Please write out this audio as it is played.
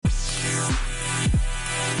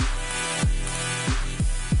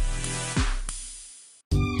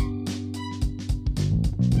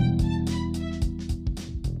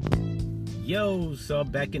Yo, so I'm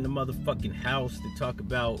back in the motherfucking house to talk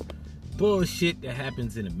about bullshit that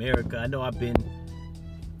happens in America. I know I've been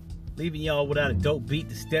leaving y'all without a dope beat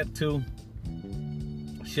to step to.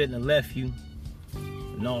 Shouldn't have left you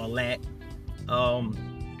and all that.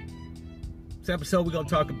 This episode we're gonna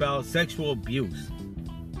talk about sexual abuse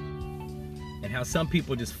and how some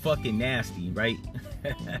people just fucking nasty, right?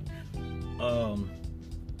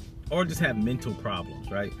 Or just have mental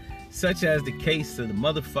problems, right? Such as the case of the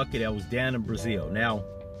motherfucker that was down in Brazil. Now,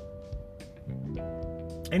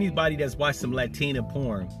 anybody that's watched some Latina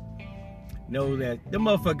porn know that the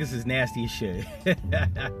motherfuckers is nasty as shit.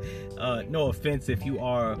 No offense if you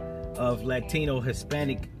are of Latino,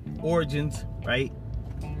 Hispanic origins, right?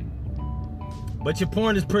 But your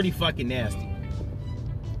porn is pretty fucking nasty.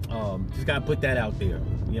 Just gotta put that out there. You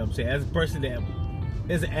know what I'm saying? As a person that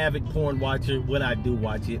is an avid porn watcher, when I do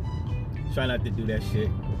watch it, try not to do that shit.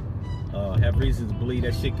 Have reasons to believe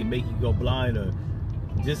that shit can make you go blind, or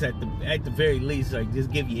just at the very least, like,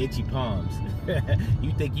 just give you itchy palms.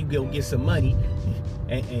 You think you gonna get some money,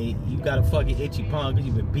 and you got a fucking itchy palm because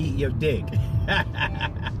you've been beating your dick.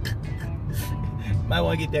 Might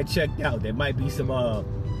want to get that checked out. There might be some, you know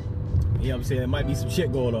what I'm saying? There might be some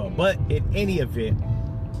shit going on. But in any event,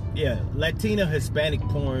 yeah, Latina, Hispanic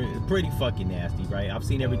porn is pretty fucking nasty, right? I've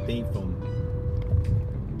seen everything from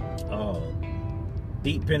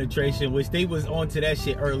deep penetration, which they was onto that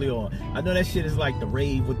shit early on. I know that shit is like the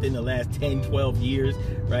rave within the last 10, 12 years,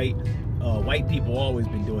 right? White people always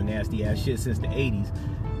been doing nasty ass shit since the 80s.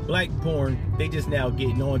 Black porn, they just now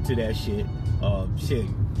getting onto that shit. Shit.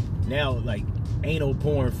 Now, like, anal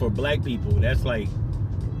porn for black people, that's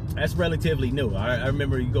relatively new. I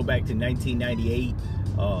remember you go back to 1998,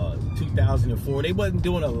 2004, they wasn't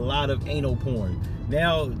doing a lot of anal porn.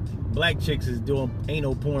 Now, black chicks is doing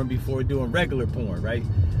anal porn before doing regular porn, right?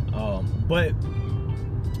 But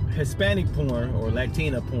Hispanic porn or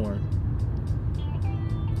Latina porn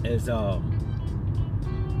has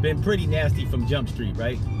been pretty nasty from Jump Street,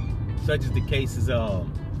 right? Such as the cases of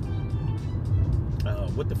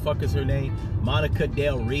what the fuck is her name? Monica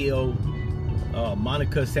Del Rio,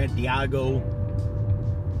 Monica Santiago,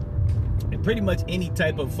 and pretty much any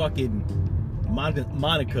type of fucking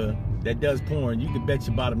Monica that does porn, you can bet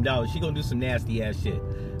your bottom dollar she gonna do some nasty ass shit,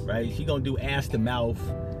 right? She gonna do ass to mouth.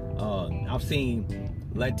 I've seen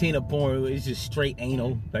Latina porn, it's just straight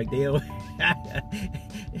anal, like they don't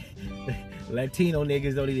Latino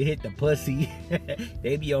niggas don't even hit the pussy.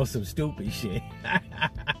 They be on some stupid shit.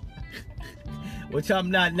 Which I'm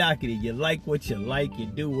not knocking it. You like what you like, you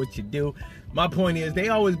do what you do. My point is, they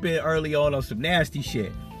always been early on some nasty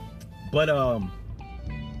shit. But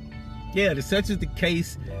yeah, such is the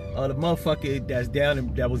case of the motherfucker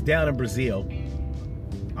that was down in Brazil.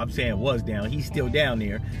 I'm saying was down. He's still down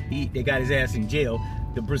there. They got his ass in jail.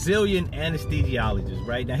 The Brazilian anesthesiologist,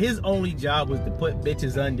 right? Now, his only job was to put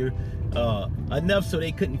bitches under enough so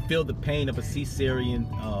they couldn't feel the pain of a cesarean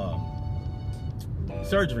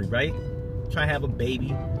surgery, right? Try to have a baby.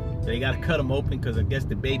 So they got to cut him open because I guess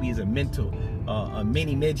the baby is a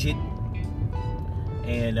mini midget.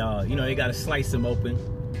 And, you know, they got to slice him open.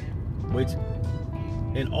 Which,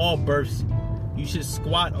 in all births, you should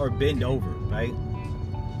squat or bend over, right?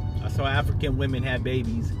 I saw African women have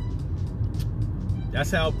babies.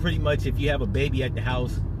 That's how pretty much, if you have a baby at the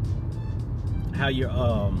house, how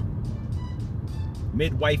your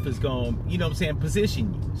midwife is going, you know what I'm saying,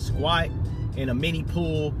 position you. Squat in a mini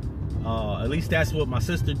pool. At least that's what my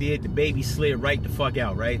sister did. The baby slid right the fuck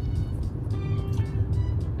out, right?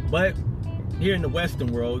 But here in the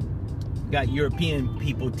Western world, got European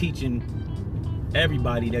people teaching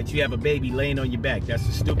everybody that you have a baby laying on your back. That's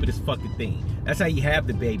the stupidest fucking thing. That's how you have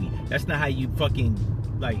the baby. That's not how you fucking,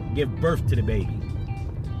 like, give birth to the baby.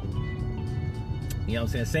 You know what I'm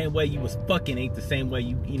saying? Same way you was fucking ain't the same way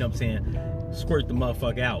you know what I'm saying, squirt the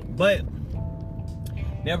motherfucker out. But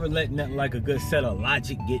never let nothing like a good set of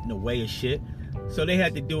logic get in the way of shit. So they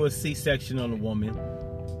had to do a C-section on the woman.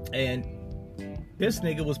 And this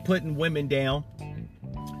nigga was putting women down,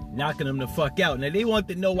 knocking them the fuck out. Now, they want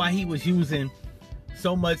to know why he was using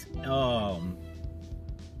so much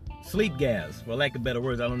sleep gas, for lack of better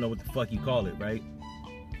words. I don't know what the fuck you call it, right?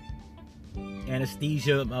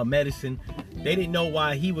 Anesthesia, medicine. They didn't know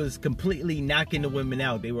why he was completely knocking the women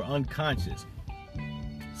out. They were unconscious.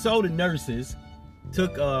 So the nurses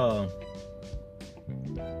took, you know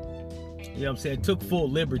what I'm saying, took full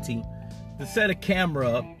liberty to set a camera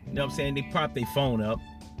up. You know what I'm saying? They propped their phone up.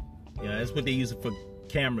 You know, that's what they use it for,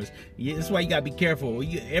 cameras. That's why you gotta be careful.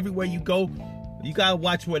 Everywhere you go, you gotta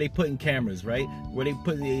watch where they putting cameras, right? Where they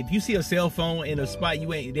put, if you see a cell phone in a spot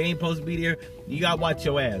they ain't supposed to be there, you gotta watch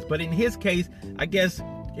your ass. But in his case, I guess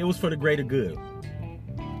it was for the greater good.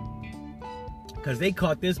 Because they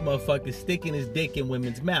caught this motherfucker sticking his dick in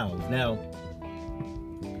women's mouths. Now,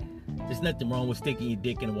 there's nothing wrong with sticking your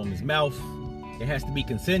dick in a woman's mouth. It has to be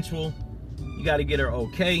consensual. You got to get her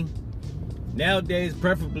okay. Nowadays,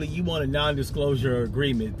 preferably, you want a non-disclosure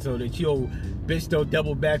agreement so that your bitch don't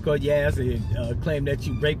double back on your ass and claim that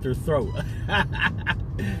you raped her throat.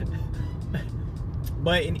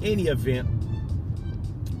 But in any event,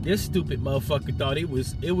 this stupid motherfucker thought it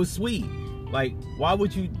was sweet. Like, why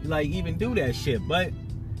would you like even do that shit? But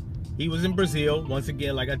he was in Brazil. Once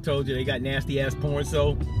again, like I told you, they got nasty ass porn.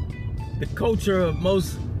 So the culture of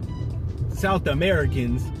most South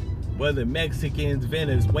Americans, whether Mexicans,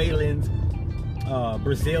 Venezuelans,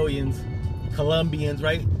 Brazilians, Colombians,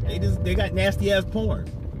 right? They got nasty ass porn.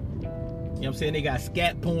 You know what I'm saying? They got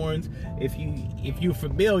scat porns. If you're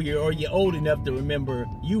familiar or you're old enough to remember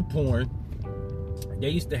YouPorn, they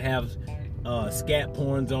used to have scat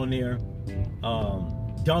porns on there.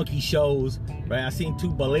 Donkey shows, right? I seen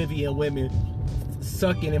 2 Bolivian women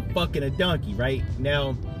sucking and fucking a donkey, right?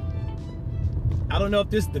 Now, I don't know if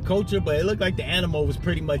this is the culture, but it looked like the animal was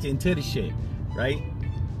pretty much into the shit, right?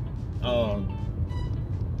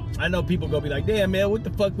 I know people gonna be like, damn, man, what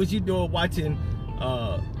the fuck was you doing watching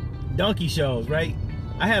donkey shows, right?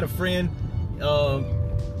 I had a friend,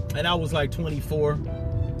 and I was like 24.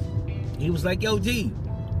 He was like, yo, G,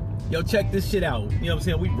 yo, check this shit out. You know what I'm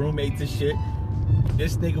saying? We roommates and shit.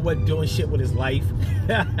 This nigga wasn't doing shit with his life.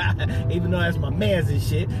 Even though that's my man's and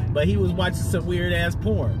shit. But he was watching some weird ass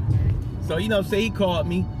porn. So, you know what I'm saying? He called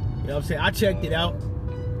me. You know what I'm saying? I checked it out.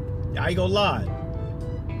 I ain't gonna lie.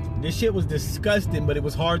 This shit was disgusting, but it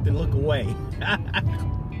was hard to look away.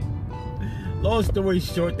 Long story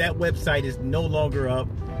short, that website is no longer up.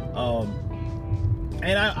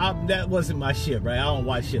 And I that wasn't my shit, right? I don't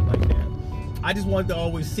watch shit like that. I just wanted to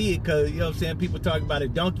always see it because, you know what I'm saying, people talk about a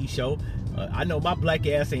donkey show. I know my black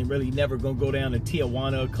ass ain't really never gonna go down to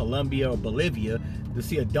Tijuana, Colombia, or Bolivia to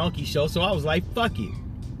see a donkey show. So I was like, fuck it.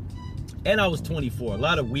 And I was 24. A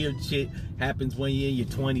lot of weird shit happens when you're in your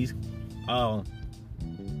 20s.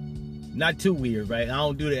 Not too weird, right? I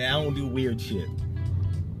don't do that. I don't do weird shit.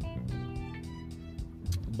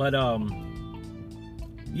 But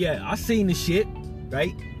yeah, I seen the shit,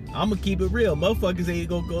 right? I'm gonna keep it real. Motherfuckers ain't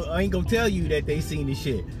gonna go. I ain't gonna tell you that they seen the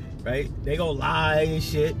shit, right? They gonna lie and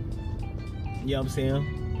shit. You know what I'm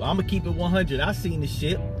saying? Well, I'm gonna keep it 100. I seen the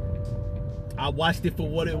shit. I watched it for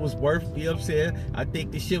what it was worth. You know what I'm saying? I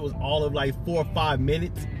think the shit was all of like 4 or 5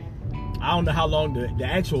 minutes. I don't know how long the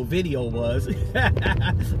actual video was.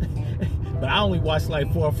 But I only watched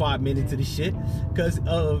like 4 or 5 minutes of the shit because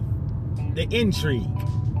of the intrigue.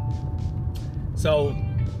 So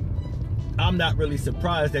I'm not really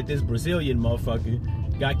surprised that this Brazilian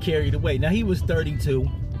motherfucker got carried away. Now, he was 32,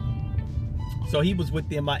 so he was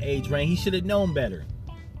within my age range. He should have known better.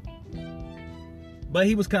 But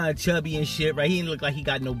he was kind of chubby and shit, right? He didn't look like he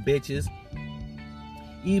got no bitches.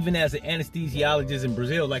 Even as an anesthesiologist in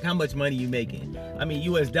Brazil, like, how much money you making? I mean,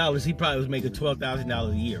 US dollars, he probably was making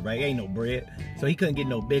 $12,000 a year, right? Ain't no bread. So he couldn't get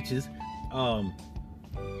no bitches.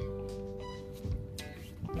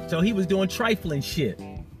 So he was doing trifling shit.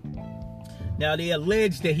 Now, they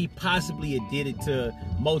alleged that he possibly had did it to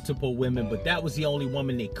multiple women, but that was the only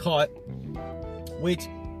woman they caught, which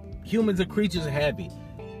humans are creatures of habit.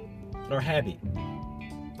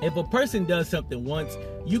 If a person does something once,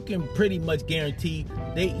 you can pretty much guarantee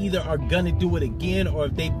they either are gonna do it again or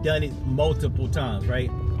if they've done it multiple times,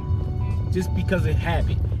 right? Just because of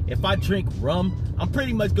habit. If I drink rum, I'm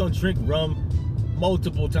pretty much gonna drink rum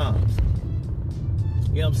multiple times.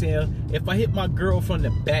 You know what I'm saying? If I hit my girl from the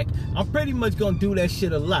back, I'm pretty much gonna do that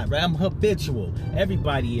shit a lot, right? I'm habitual.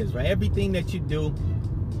 Everybody is, right? Everything that you do,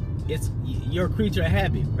 you're a creature of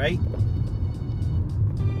habit, right?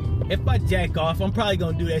 If I jack off, I'm probably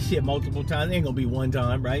gonna do that shit multiple times. It ain't gonna be one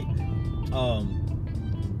time, right?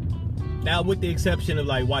 Now, with the exception of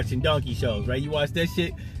like watching donkey shows, right? You watch that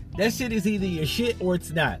shit is either your shit or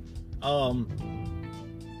it's not. So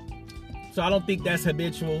I don't think that's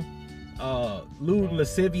habitual. Lewd,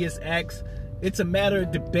 lascivious acts, it's a matter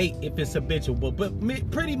of debate if it's habitual, but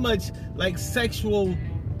pretty much like sexual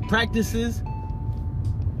practices,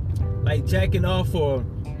 like jacking off or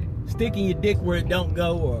sticking your dick where it don't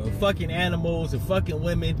go, or fucking animals, or fucking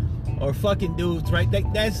women, or fucking dudes, right?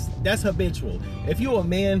 That's habitual. If you're a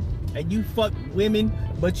man and you fuck women,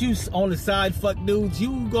 but you on the side fuck dudes,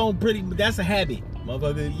 you gon' that's a habit,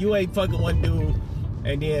 motherfucker. You ain't fucking one dude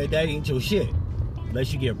and then that ain't your shit,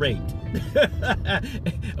 unless you get raped.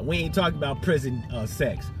 And we ain't talking about prison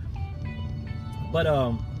sex. But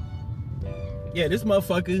yeah, this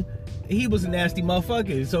motherfucker, he was a nasty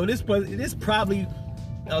motherfucker. So this probably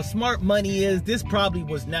smart money is, this probably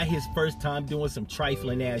was not his first time doing some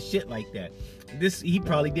trifling ass shit like that. He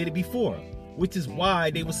probably did it before, which is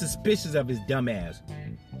why they were suspicious of his dumb ass.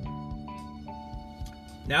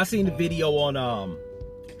 Now, I seen the video on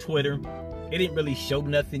Twitter. It didn't really show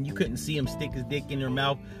nothing. You couldn't see him stick his dick in her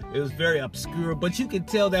mouth. It was very obscure, but you could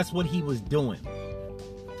tell that's what he was doing.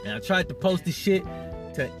 And I tried to post the shit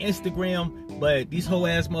to Instagram, but these whole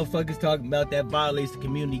ass motherfuckers talking about that violates the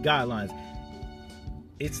community guidelines.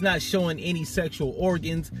 It's not showing any sexual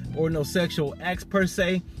organs or no sexual acts per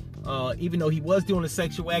se. Even though he was doing a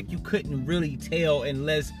sexual act, you couldn't really tell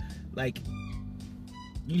unless, like,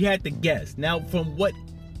 you had to guess. Now, from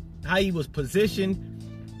how he was positioned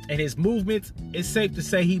and his movements, it's safe to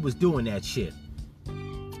say he was doing that shit.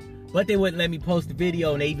 But they wouldn't let me post the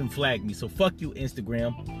video, and they even flagged me. So fuck you,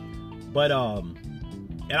 Instagram. But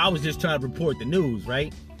and I was just trying to report the news,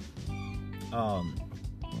 right?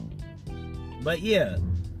 But yeah.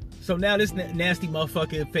 So now this nasty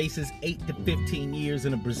motherfucker faces 8 to 15 years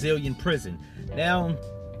in a Brazilian prison. Now,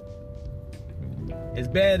 as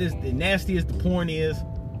bad as the nasty as the porn is,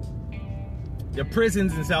 the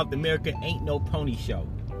prisons in South America ain't no pony show.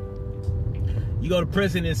 You go to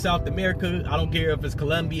prison in South America, I don't care if it's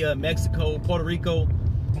Colombia, Mexico, Puerto Rico,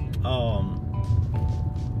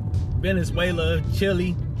 Venezuela,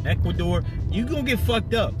 Chile, Ecuador, you gonna get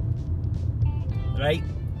fucked up, right?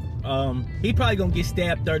 He probably gonna get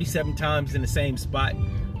stabbed 37 times in the same spot,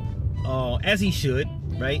 as he should,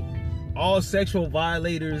 right? All sexual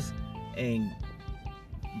violators and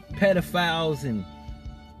pedophiles and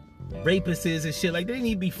rapists and shit, like, they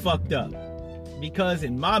need to be fucked up. Because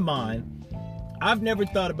in my mind, I've never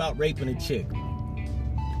thought about raping a chick.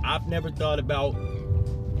 I've never thought about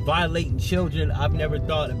violating children. I've never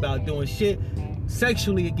thought about doing shit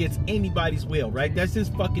sexually against anybody's will, right? That's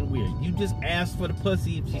just fucking weird. You just ask for the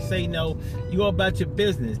pussy. If she say no, you go about your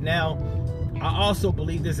business. Now, I also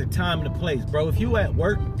believe there's a time and a place, bro. If you at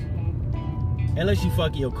work, unless you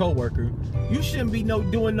fucking your coworker, you shouldn't be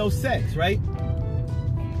doing no sex, right?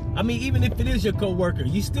 I mean, even if it is your coworker,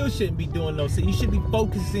 you still shouldn't be doing no sex. You should be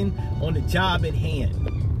focusing on the job at hand.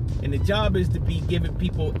 And the job is to be giving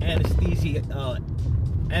people anesthetics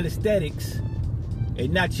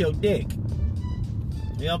and not your dick.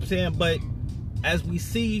 You know what I'm saying? But as we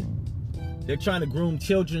see, they're trying to groom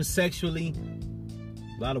children sexually.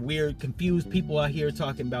 A lot of weird, confused people out here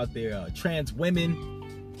talking about their trans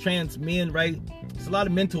women, trans men, right? There's a lot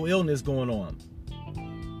of mental illness going on.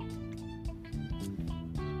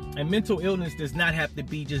 And mental illness does not have to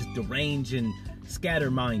be just deranged and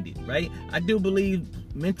scatter-minded, right? I do believe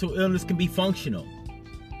mental illness can be functional.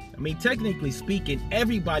 I mean, technically speaking,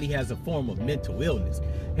 everybody has a form of mental illness.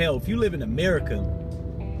 Hell, if you live in America,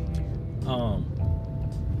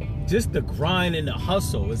 just the grind and the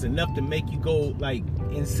hustle is enough to make you go, like,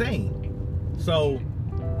 insane. So,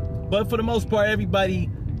 but for the most part, everybody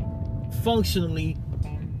functionally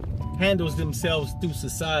handles themselves through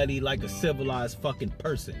society like a civilized fucking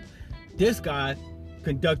person. This guy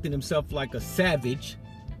conducting himself like a savage,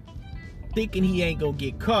 thinking he ain't gonna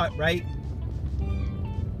get caught, right?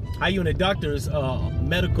 How you in a doctor's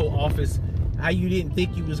medical office, how you didn't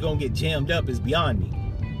think you was gonna get jammed up is beyond me.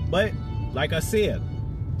 But like I said,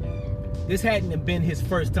 this hadn't been his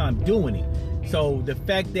first time doing it. So the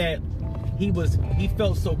fact that he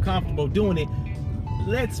felt so comfortable doing it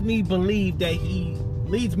leads me to believe that he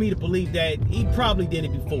probably did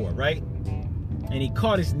it before, right? And he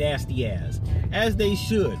caught his nasty ass, as they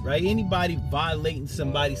should, right? Anybody violating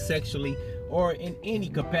somebody sexually or in any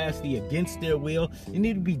capacity against their will, they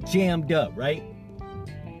need to be jammed up, right?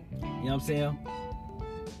 You know what I'm saying?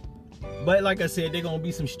 But like I said, they're gonna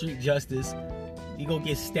be some street justice. He gonna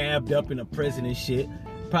get stabbed up in a prison and shit,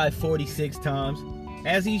 probably 46 times,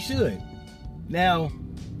 as he should. Now,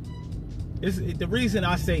 the reason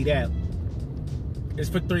I say that is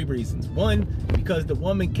for 3 reasons. One, because the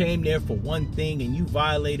woman came there for one thing and you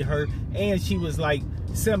violated her, and she was like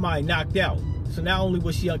semi-knocked out. So not only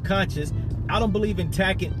was she unconscious, I don't believe in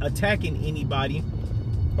attacking anybody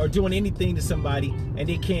or doing anything to somebody and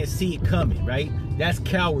they can't see it coming, right? That's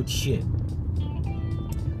coward shit.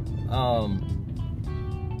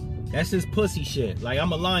 That's just pussy shit. Like,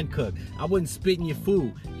 I'm a line cook. I wouldn't spit in your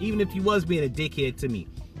food, even if you was being a dickhead to me,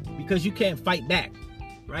 because you can't fight back,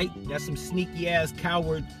 right? That's some sneaky ass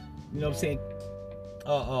coward, you know what I'm saying,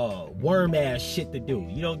 worm ass shit to do.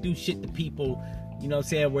 You don't do shit to people, you know what I'm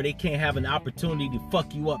saying, where they can't have an opportunity to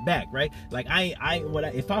fuck you up back, right? Like,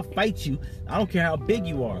 if I fight you, I don't care how big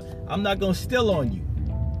you are, I'm not gonna steal on you.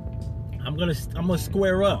 I'm gonna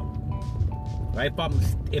square up, right?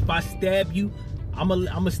 If I stab you, I'm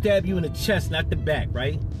gonna stab you in the chest, not the back,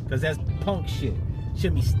 right? Because that's punk shit.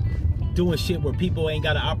 shouldn't be doing shit where people ain't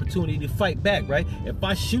got an opportunity to fight back, right? If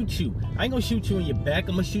I shoot you, I ain't gonna shoot you in your back.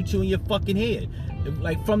 I'm gonna shoot you in your fucking head,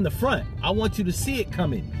 like from the front. I want you to see it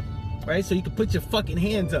coming, right? So you can put your fucking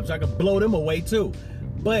hands up so I can blow them away too.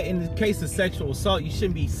 But in the case of sexual assault, you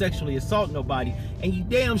shouldn't be sexually assaulting nobody, and you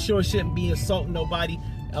damn sure shouldn't be assaulting nobody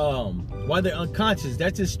while they're unconscious.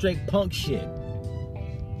 That's just straight punk shit.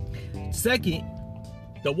 Second,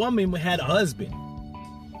 the woman had a husband.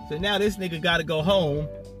 So now this nigga gotta go home,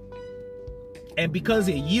 and because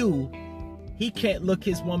of you, he can't look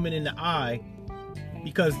his woman in the eye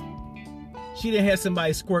because she didn't have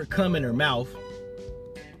somebody squirt cum in her mouth.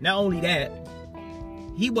 Not only that,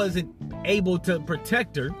 he wasn't able to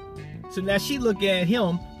protect her. So now she looking at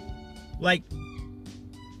him like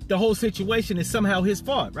the whole situation is somehow his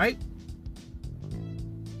fault, right?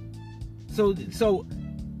 So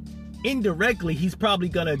indirectly, he's probably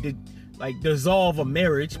gonna dissolve a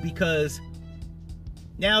marriage, because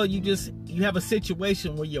now you have a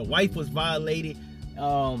situation where your wife was violated.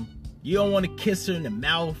 You don't want to kiss her in the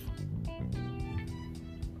mouth.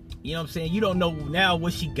 You know what I'm saying? You don't know now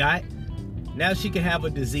what she got. Now she could have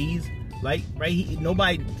a disease. Like, right?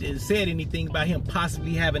 Nobody said anything about him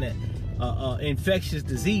possibly having an infectious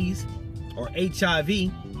disease or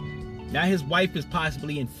HIV. Now his wife is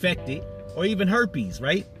possibly infected, or even herpes,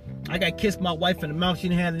 right? I got kissed my wife in the mouth. She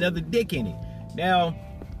didn't have another dick in it. Now,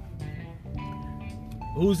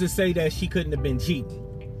 who's to say that she couldn't have been cheating?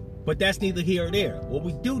 But that's neither here or there. What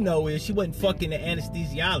we do know is she wasn't fucking the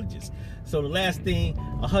anesthesiologist. So the last thing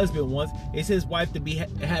a husband wants is his wife to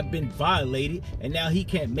have been violated, and now he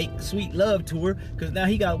can't make sweet love to her because now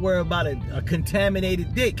he got to worry about a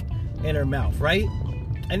contaminated dick in her mouth, right?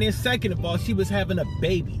 And then second of all, she was having a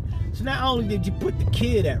baby. So not only did you put the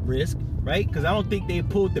kid at risk, right? Because I don't think they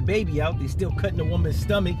pulled the baby out. They still cutting the woman's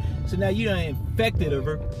stomach. So now you done infected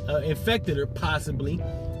her possibly,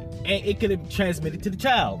 and it could have transmitted to the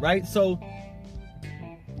child, right? So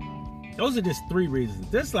those are just 3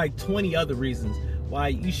 reasons. There's like 20 other reasons why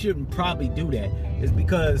you shouldn't probably do that. Is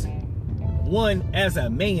because, one, as a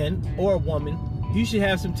man or a woman, you should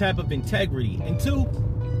have some type of integrity. And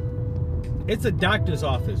 2, it's a doctor's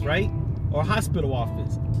office, right? Or hospital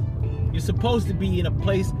office. You're supposed to be in a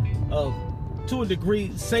place of, to a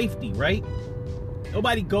degree, safety, right?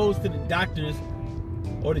 Nobody goes to the doctors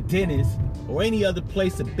or the dentist or any other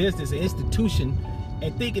place of business or institution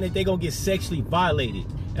and thinking that they're gonna get sexually violated,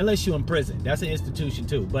 unless you're in prison. That's an institution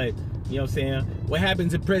too. But you know what I'm saying? What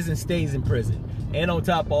happens in prison stays in prison. And on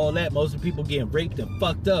top of all that, most of the people getting raped and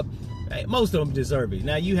fucked up, most of them deserve it.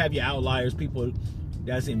 Now you have your outliers, people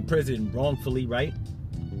that's in prison wrongfully, right?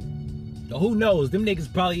 So who knows? Them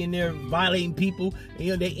niggas probably in there violating people, and,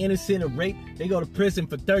 you know, they innocent of rape. They go to prison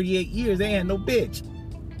for 38 years. They ain't no bitch.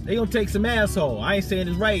 They gonna take some asshole. I ain't saying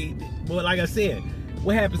it's right, but like I said,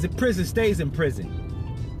 what happens in prison stays in prison.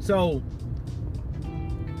 So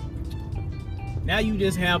now you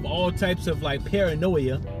just have all types of like paranoia. You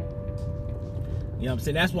know what I'm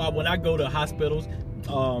saying? That's why when I go to hospitals,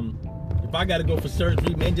 if I gotta go for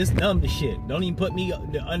surgery, man, just numb the shit. Don't even put me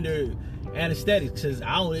under anesthetics, because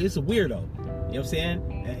it's a weirdo. You know what I'm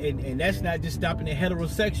saying? And that's not just stopping at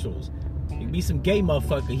heterosexuals. It can be some gay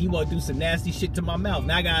motherfucker. He want to do some nasty shit to my mouth.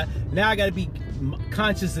 Now I gotta be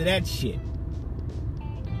conscious of that shit.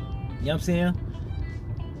 You know what I'm saying?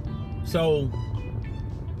 So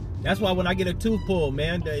that's why when I get a tooth pulled,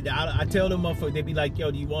 man, I tell them motherfuckers, they be like,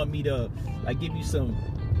 yo, do you want me to like give you some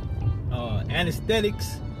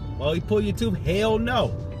anesthetics while you pull your tooth? Hell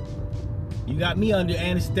no. You got me under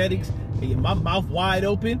anesthetics, my mouth wide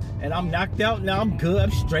open, and I'm knocked out. Now I'm good,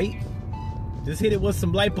 I'm straight. Just hit it with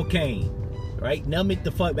some lidocaine, right? Numb it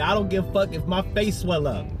the fuck. I don't give a fuck if my face swell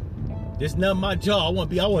up. Just numb my jaw. I want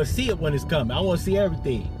to see it when it's coming. I want to see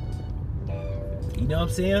everything. You know what I'm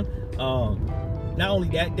saying? Not only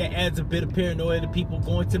that adds a bit of paranoia to people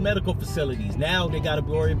going to medical facilities. Now they got to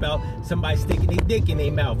worry about somebody sticking their dick in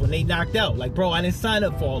their mouth when they knocked out. Like, bro, I didn't sign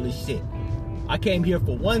up for all this shit. I came here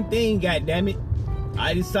for one thing, goddammit.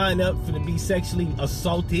 I didn't sign up for to be sexually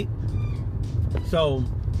assaulted. So,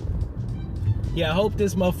 yeah, I hope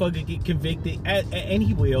this motherfucker get convicted, and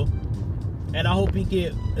he will. And I hope he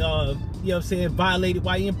get, you know what I'm saying, violated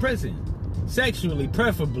while he in prison. Sexually,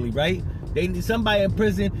 preferably, right? Somebody in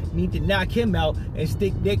prison need to knock him out and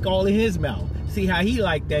stick dick all in his mouth. See how he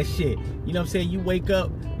like that shit. You know what I'm saying? You wake up,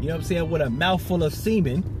 you know what I'm saying, with a mouthful of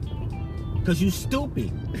semen because you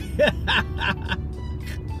stupid.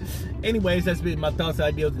 Anyways, that's been my thoughts,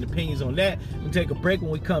 ideas, and opinions on that. We'll take a break. When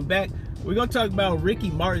we come back, we're going to talk about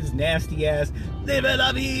Ricky Martin's nasty ass Livin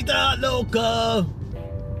la vida, Loca.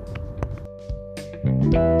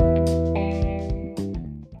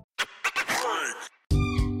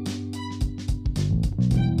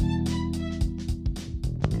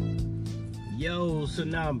 Yo, so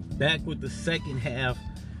now I'm back with the second half.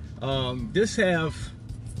 This half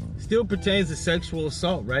still pertains to sexual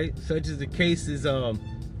assault, right? Such as the cases,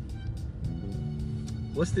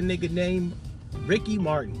 what's the nigga name? Ricky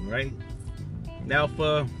Martin, right? Now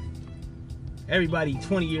for everybody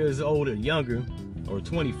 20 years old or younger, or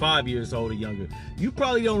 25 years old or younger, you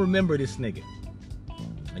probably don't remember this nigga.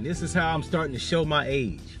 And this is how I'm starting to show my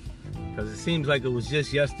age. Because it seems like it was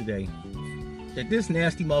just yesterday that this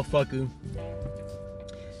nasty motherfucker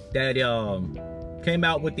that came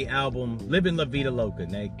out with the album Livin' La Vida Loca.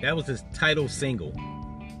 Now, that was his title single.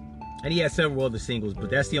 And he had several other singles, but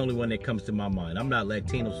that's the only one that comes to my mind. I'm not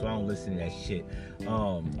Latino, so I don't listen to that shit.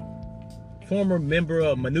 Former member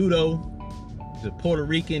of Menudo, the Puerto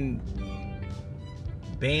Rican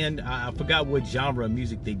band. I forgot what genre of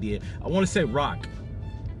music they did. I want to say rock.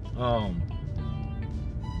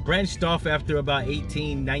 Branched off after about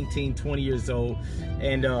 18, 19, 20 years old,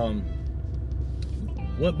 and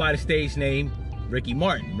went by the stage name Ricky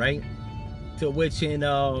Martin, right? To which in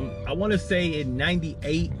I want to say in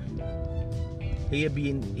 '98 he had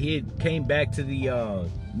came back to the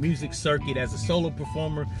music circuit as a solo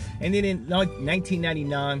performer, and then in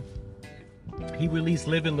 1999 he released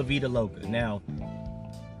Livin' La Vida Loca. Now,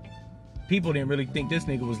 people didn't really think this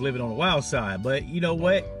nigga was living on the wild side, but you know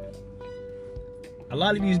what? A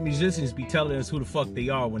lot of these musicians be telling us who the fuck they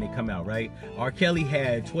are when they come out, right? R. Kelly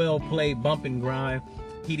had 12 play bump and grind.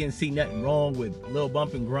 He didn't see nothing wrong with little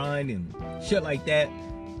bump and grind and shit like that.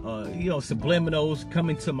 You know, subliminals,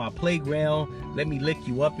 coming to my playground, let me lick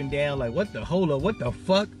you up and down. Like, what the, hold up, what the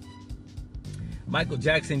fuck? Michael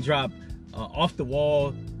Jackson dropped Off the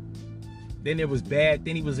Wall. Then it was bad.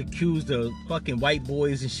 Then he was accused of fucking white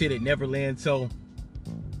boys and shit at Neverland. So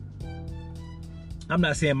I'm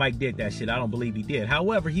not saying Mike did that shit. I don't believe he did.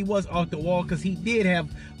 However, he was off the wall because he did have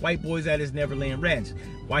white boys at his Neverland ranch.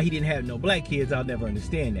 Why he didn't have no black kids, I'll never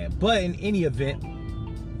understand that. But in any event,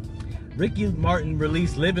 Ricky Martin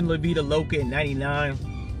released Livin' La Vida Loca in '99.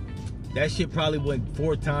 That shit probably went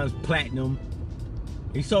 4 times platinum.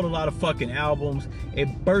 He sold a lot of fucking albums.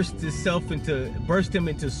 It burst him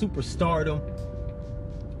into superstardom.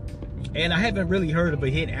 And I haven't really heard of a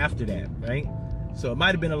hit after that, right? So it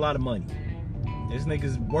might have been a lot of money. This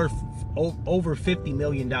nigga's worth over $50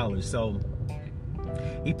 million. So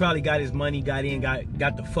he probably got his money, got in,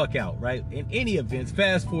 got the fuck out, right? In any event,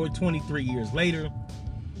 fast forward 23 years later,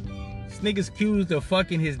 this nigga's accused of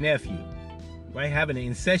fucking his nephew, right? Having an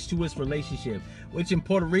incestuous relationship, which in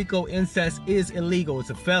Puerto Rico, incest is illegal. It's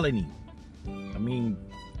a felony. I mean,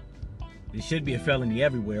 it should be a felony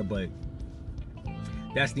everywhere, but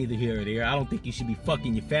that's neither here or there. I don't think you should be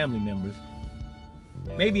fucking your family members.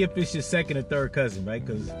 Maybe if it's your second or third cousin, right?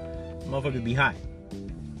 Because motherfuckers be hot.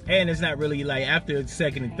 And it's not really like after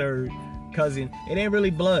second and third cousin, it ain't really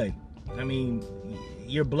blood. I mean,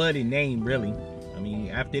 your blood and name, really. I mean,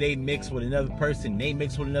 after they mix with another person,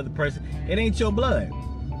 it ain't your blood.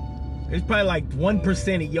 It's probably like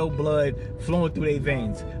 1% of your blood flowing through their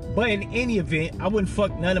veins. But in any event, I wouldn't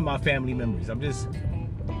fuck none of my family members. I'm just, you know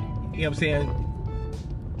what I'm saying,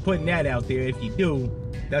 putting that out there. If you do,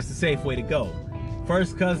 that's the safe way to go.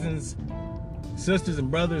 First cousins, sisters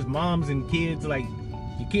and brothers, moms and kids, like,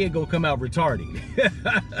 your kid gonna come out retarded.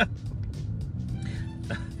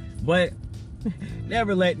 But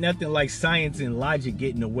never let nothing like science and logic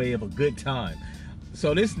get in the way of a good time.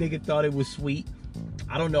 So this nigga thought it was sweet.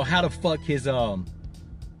 I don't know how to fuck his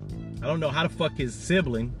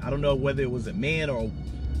sibling. I don't know whether it was a man or,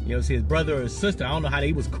 you know, his brother or his sister. I don't know how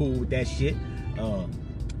they was cool with that shit.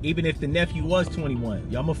 Even if the nephew was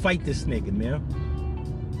 21, y'all gonna fight this nigga, man.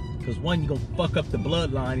 Because one, you gonna fuck up the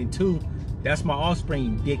bloodline, and two, that's my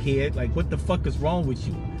offspring, you dickhead. Like, what the fuck is wrong with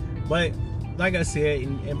you? But like I said,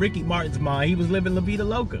 in Ricky Martin's mind, he was living La Vida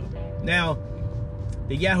Loca. Now,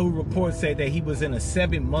 the Yahoo report said that he was in a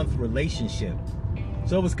 7-month relationship.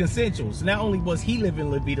 So it was consensual. So not only was he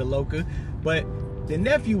living La Vida Loca, but the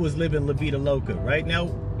nephew was living La Vida Loca, right?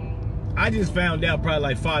 Now, I just found out probably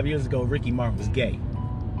like 5 years ago Ricky Martin was gay.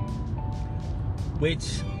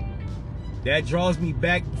 Which, that draws me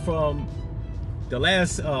back from the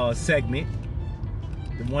last segment,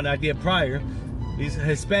 the one I did prior. These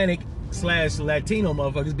Hispanic/Latino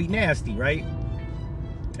motherfuckers be nasty, right?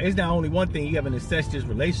 It's not only one thing, you have an incestuous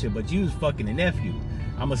relationship, but you was fucking a nephew.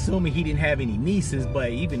 I'm assuming he didn't have any nieces, but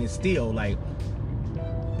even it's still, like,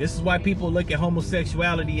 this is why people look at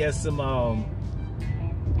homosexuality as some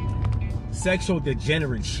sexual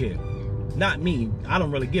degenerate shit. Not me. I don't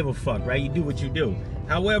really give a fuck, right? You do what you do.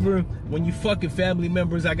 However, when you fucking family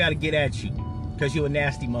members, I gotta get at you, because you're a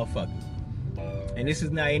nasty motherfucker. And this is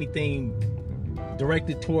not anything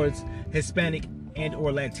directed towards Hispanic and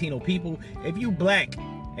or Latino people. If you black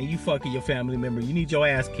and you fucking your family member, you need your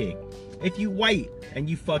ass kicked. If you white and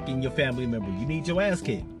you fucking your family member, you need your ass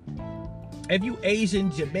kicked. If you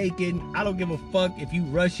Asian, Jamaican, I don't give a fuck. If you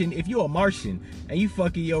Russian, if you a Martian and you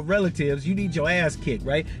fucking your relatives, you need your ass kicked,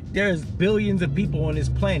 right? There's billions of people on this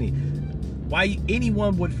planet. Why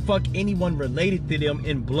anyone would fuck anyone related to them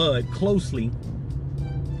in blood closely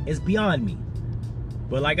is beyond me.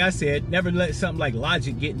 But like I said, never let something like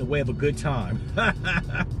logic get in the way of a good time.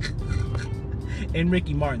 In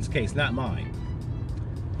Ricky Martin's case, not mine.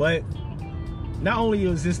 But not only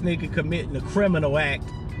was this nigga committing a criminal act,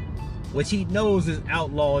 which he knows is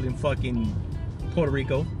outlawed in fucking Puerto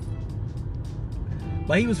Rico,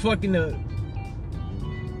 but he was fucking the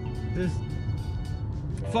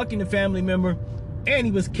family member, and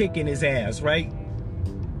he was kicking his ass, right?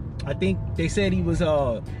 I think they said he was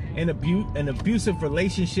in an abusive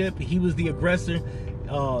relationship. He was the aggressor,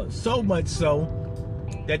 so much so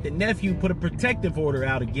that the nephew put a protective order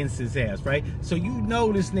out against his ass, right? So you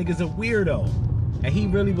know this nigga's a weirdo. And he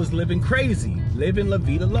really was living crazy, living la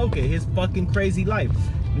vida loca, his fucking crazy life.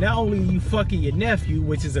 Not only are you fucking your nephew,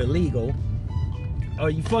 which is illegal,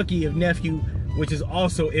 or you fucking your nephew, which is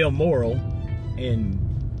also immoral, and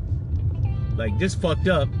like just fucked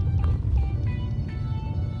up.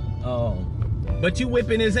 But you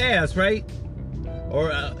whipping his ass, right?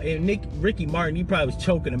 Or and Ricky Martin, you probably was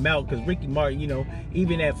choking him out, because Ricky Martin, you know,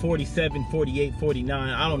 even at 47, 48, 49,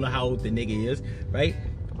 I don't know how old the nigga is, right?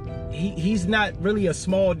 He's not really a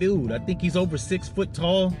small dude. I think he's over 6 foot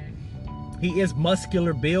tall. He is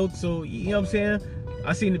muscular build, so you know what I'm saying?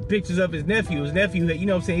 I seen the pictures of his nephew. His nephew, you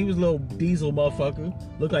know what I'm saying, he was a little diesel motherfucker.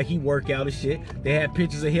 Looked like he worked out and shit. They had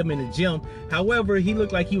pictures of him in the gym. However, he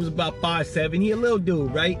looked like he was about 5'7". He a little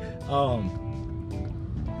dude, right?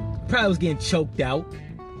 Probably was getting choked out.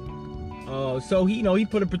 So he, you know, he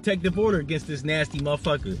put a protective order against this nasty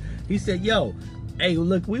motherfucker. He said, yo, hey,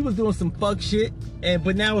 look, we was doing some fuck shit,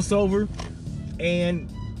 but now it's over, and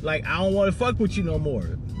like I don't want to fuck with you no more.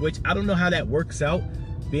 Which I don't know how that works out,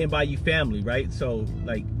 being by your family, right? So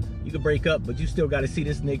like you can break up, but you still got to see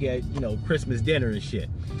this nigga at, you know, Christmas dinner and shit.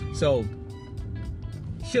 So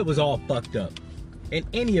shit was all fucked up. In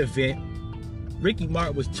any event, Ricky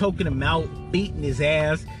Martin was choking him out, beating his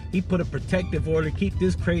ass. He put a protective order to keep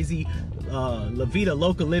this crazy La Vida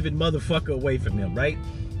Loca living motherfucker away from him, right?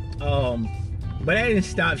 But that didn't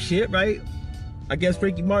stop shit, right? I guess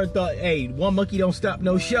Ricky Martin thought, hey, one monkey don't stop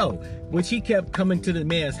no show. Which he kept coming to the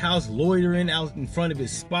man's house, loitering out in front of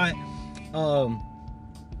his spot.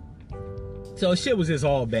 So shit was just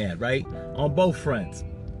all bad, right? On both fronts.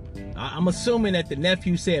 I'm assuming that the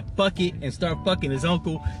nephew said fuck it and start fucking his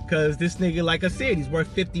uncle, because this nigga, like I said, he's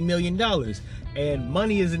worth $50 million. And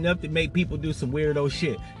money is enough to make people do some weirdo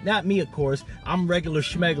shit. Not me, of course. I'm regular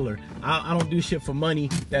schmegler. I don't do shit for money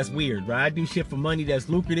that's weird, right? I do shit for money that's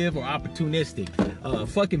lucrative or opportunistic.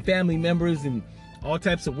 Fucking family members and all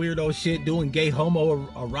types of weirdo shit, doing gay homo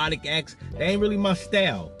erotic acts, that ain't really my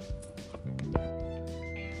style.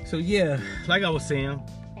 So yeah, like I was saying,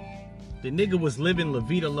 the nigga was living La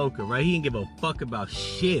Vida Loca, right? He didn't give a fuck about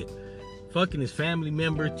shit. Fucking his family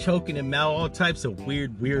member, choking him out, all types of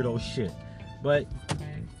weirdo shit. But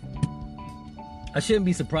I shouldn't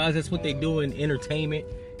be surprised. That's what they do in entertainment,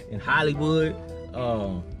 in Hollywood.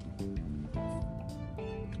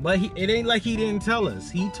 But it ain't like he didn't tell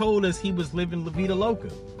us. He told us he was living La Vida Loca,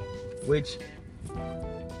 which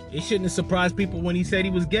it shouldn't have surprised people when he said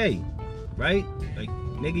he was gay, right? Like,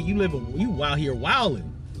 nigga, you out here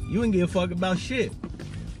wilding. You ain't give a fuck about shit.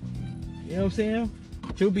 You know what I'm saying?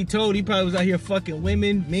 Truth be told, he probably was out here fucking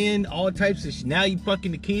women, men, all types of shit. Now you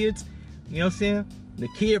fucking the kids. You know what I'm saying? The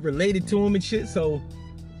kid related to him and shit. So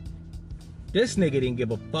this nigga didn't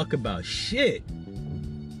give a fuck about shit.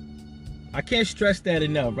 I can't stress that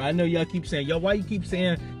enough. I know y'all keep saying, yo, why you keep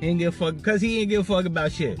saying he ain't give a fuck? Because he ain't give a fuck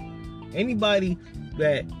about shit. Anybody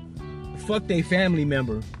that fuck their family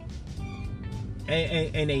member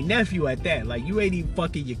and a nephew at that, like, you ain't even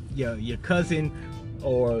fucking your cousin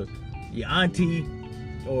or your auntie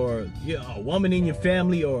or a woman in your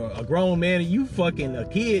family or a grown man, you fucking a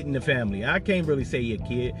kid in the family. I can't really say he a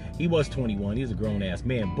kid. He was 21. He was a grown ass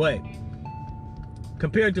man. But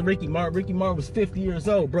compared to Ricky Martin was 50 years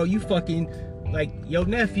old, bro. You fucking like your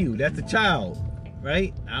nephew. That's a child,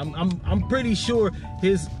 right? I'm pretty sure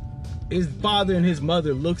his father and his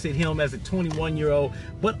mother looks at him as a 21-year-old,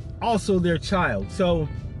 but also their child. So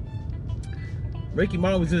Ricky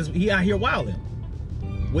Martin he out here wilding.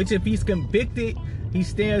 Which, if he's convicted, he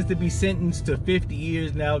stands to be sentenced to 50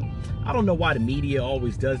 years. Now, I don't know why the media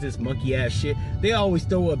always does this monkey ass shit. They always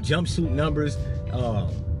throw up jumpsuit numbers.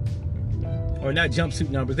 or not jumpsuit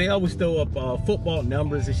numbers. They always throw up football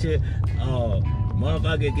numbers and shit.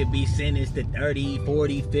 Motherfucker could be sentenced to 30,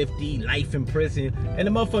 40, 50, life in prison, and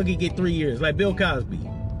the motherfucker get 3 years, like Bill Cosby.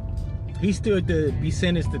 He stood to be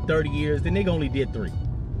sentenced to 30 years. The nigga only did 3.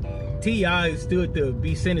 T.I. stood to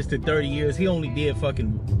be sentenced to 30 years. He only did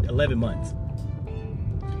fucking 11 months.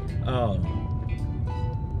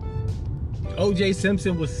 O.J.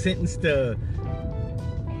 Simpson was sentenced to,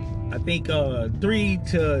 I think, 3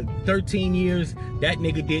 to 13 years. That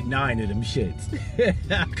nigga did 9 of them shits.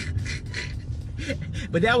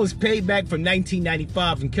 But that was paid back from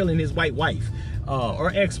 1995 from killing his white wife,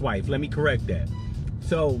 or ex-wife. Let me correct that.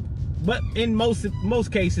 So, but in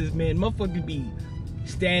most cases, man, motherfuckers be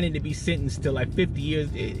standing to be sentenced to like 50 years.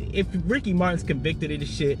 If Ricky Martin's convicted of this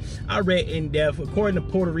shit, I read in depth, according to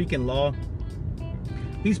Puerto Rican law,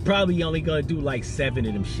 he's probably only gonna do like 7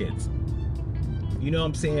 of them shits. You know what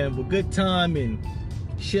I'm saying? With good time and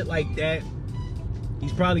shit like that,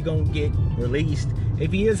 he's probably gonna get released.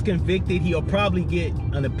 If he is convicted, he'll probably get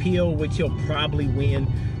an appeal, which he'll probably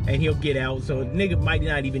win, and he'll get out. So a nigga might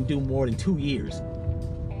not even do more than 2 years,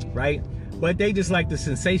 right? But they just like to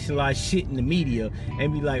sensationalize shit in the media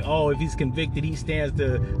and be like, oh, if he's convicted, he stands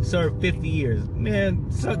to serve 50 years.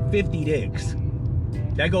 Man, suck 50 dicks.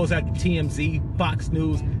 That goes out to TMZ, Fox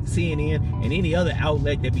News, CNN, and any other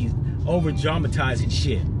outlet that be over dramatizing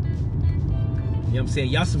shit. You know what I'm saying?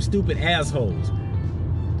 Y'all some stupid assholes.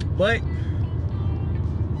 But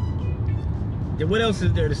what else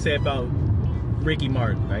is there to say about Ricky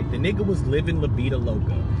Martin, right? The nigga was living La Vida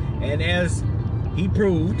Loca. And as he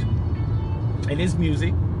proved in his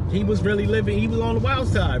music, he was really living, he was on the wild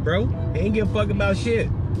side, bro. He ain't give a fuck about shit.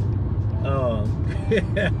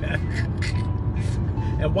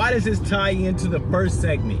 And why does this tie into the first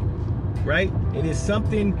segment, right? It is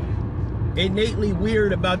something innately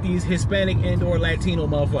weird about these Hispanic and or Latino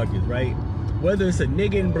motherfuckers, right? Whether it's a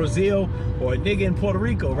nigga in Brazil or a nigga in Puerto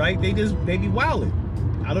Rico, right? They be wilding.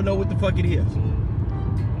 I don't know what the fuck it is.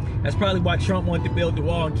 That's probably why Trump wanted to build the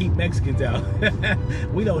wall and keep Mexicans out.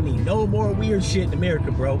 We don't need no more weird shit in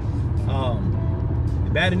America, bro.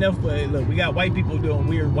 Bad enough, but look, we got white people doing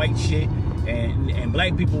weird white shit, and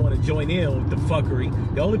black people want to join in with the fuckery.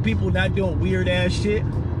 The only people not doing weird ass shit,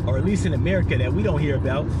 or at least in America that we don't hear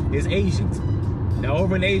about, is Asians. Now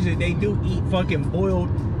over in Asia, they do eat fucking boiled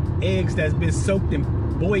eggs that's been soaked in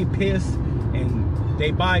boy piss, and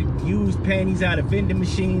they buy used panties out of vending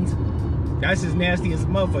machines. That's as nasty as a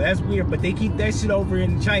motherfucker. That's weird, but they keep that shit over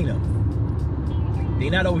in China. They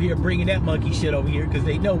not over here bringing that monkey shit over here because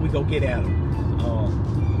they know we go get at them.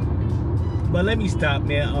 But let me stop,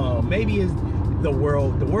 man. Maybe it's the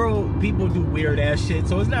world. The world, people do weird ass shit,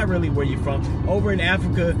 so it's not really where you're from. Over in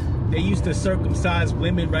Africa, they used to circumcise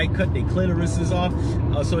women, right? Cut their clitorises off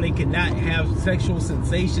so they could not have sexual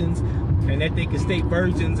sensations and that they could stay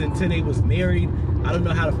virgins until they was married. I don't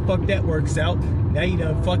know how the fuck that works out. Now you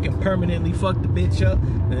done fucking permanently fucked the bitch up,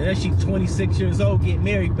 and then she's 26 years old, get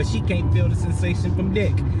married, but she can't feel the sensation from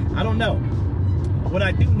dick. I don't know. What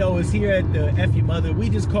I do know is here at the F Your Mother, we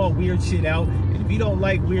just call weird shit out. And if you don't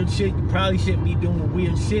like weird shit, you probably shouldn't be doing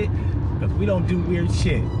weird shit, because we don't do weird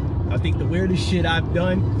shit. I think the weirdest shit I've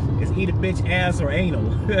done is eat a bitch ass or anal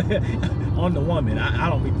on the woman. I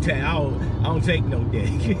don't take no dick.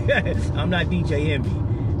 I'm not DJ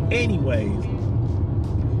Envy. Anyways,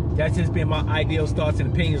 that's just been my ideal thoughts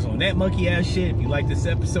and opinions on that monkey ass shit. If you like this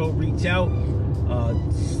episode, reach out,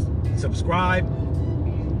 subscribe.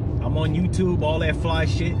 I'm on YouTube, all that fly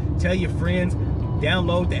shit. Tell your friends,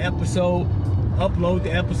 download the episode, upload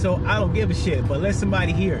the episode. I don't give a shit, but let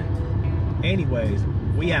somebody hear it. Anyways,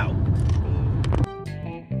 we out.